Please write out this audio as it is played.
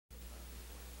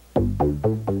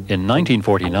In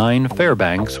 1949,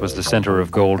 Fairbanks was the center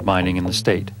of gold mining in the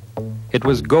state. It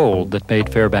was gold that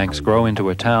made Fairbanks grow into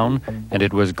a town, and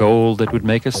it was gold that would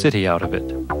make a city out of it.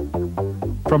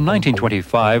 From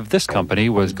 1925, this company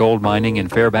was gold mining in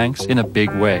Fairbanks in a big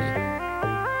way.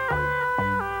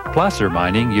 Placer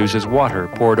mining uses water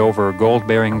poured over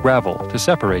gold-bearing gravel to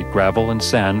separate gravel and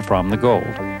sand from the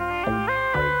gold.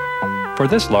 For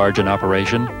this large an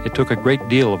operation, it took a great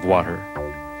deal of water.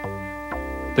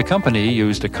 The company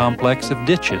used a complex of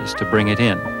ditches to bring it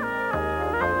in.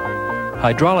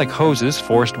 Hydraulic hoses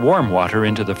forced warm water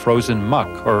into the frozen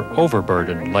muck or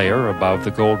overburden layer above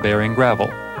the gold-bearing gravel.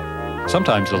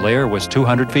 Sometimes the layer was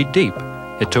 200 feet deep.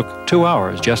 It took 2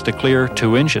 hours just to clear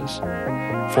 2 inches.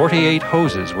 48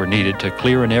 hoses were needed to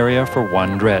clear an area for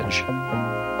one dredge.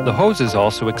 The hoses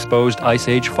also exposed Ice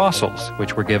Age fossils,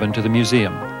 which were given to the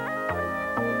museum.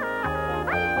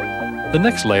 The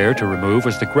next layer to remove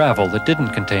was the gravel that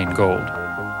didn't contain gold.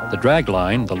 The drag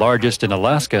line, the largest in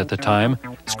Alaska at the time,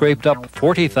 scraped up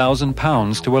 40,000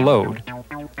 pounds to a load.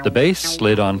 The base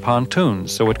slid on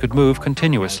pontoons so it could move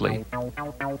continuously.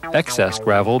 Excess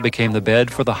gravel became the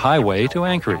bed for the highway to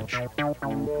Anchorage.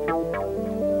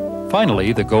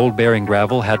 Finally, the gold-bearing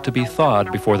gravel had to be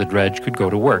thawed before the dredge could go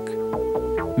to work.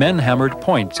 Men hammered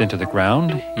points into the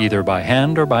ground, either by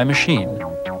hand or by machine.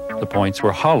 The points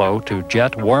were hollow to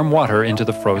jet warm water into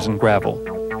the frozen gravel.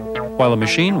 While the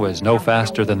machine was no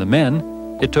faster than the men,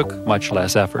 it took much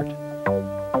less effort.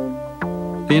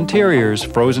 The interior's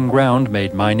frozen ground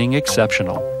made mining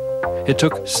exceptional. It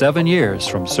took 7 years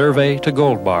from survey to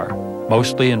gold bar,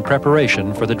 mostly in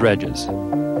preparation for the dredges.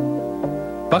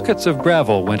 Buckets of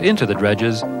gravel went into the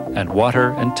dredges, and water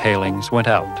and tailings went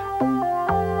out.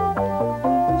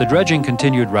 The dredging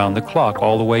continued round the clock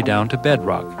all the way down to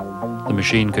bedrock. The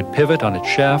machine could pivot on its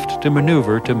shaft to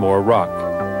maneuver to more rock.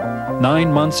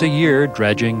 9 months a year,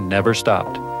 dredging never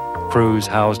stopped. Crews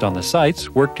housed on the sites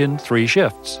worked in 3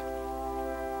 shifts.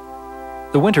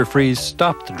 The winter freeze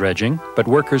stopped the dredging, but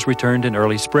workers returned in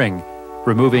early spring,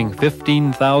 removing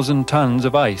 15,000 tons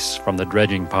of ice from the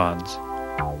dredging ponds.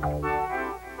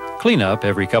 Cleanup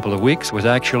every couple of weeks was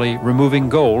actually removing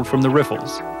gold from the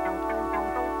riffles.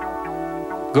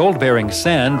 Gold-bearing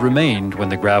sand remained when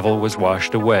the gravel was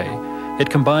washed away. It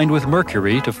combined with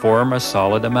mercury to form a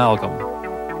solid amalgam.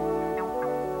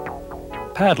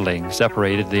 Paddling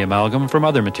separated the amalgam from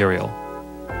other material.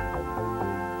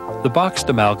 The boxed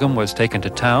amalgam was taken to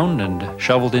town and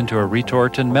shoveled into a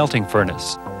retort and melting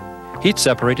furnace. Heat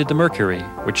separated the mercury,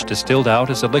 which distilled out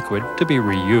as a liquid to be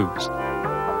reused.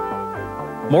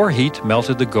 More heat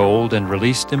melted the gold and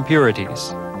released impurities.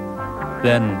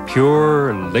 Then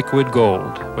pure liquid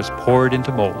gold was poured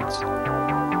into molds.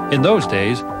 In those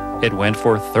days, it went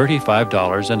for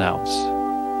 $35 an ounce.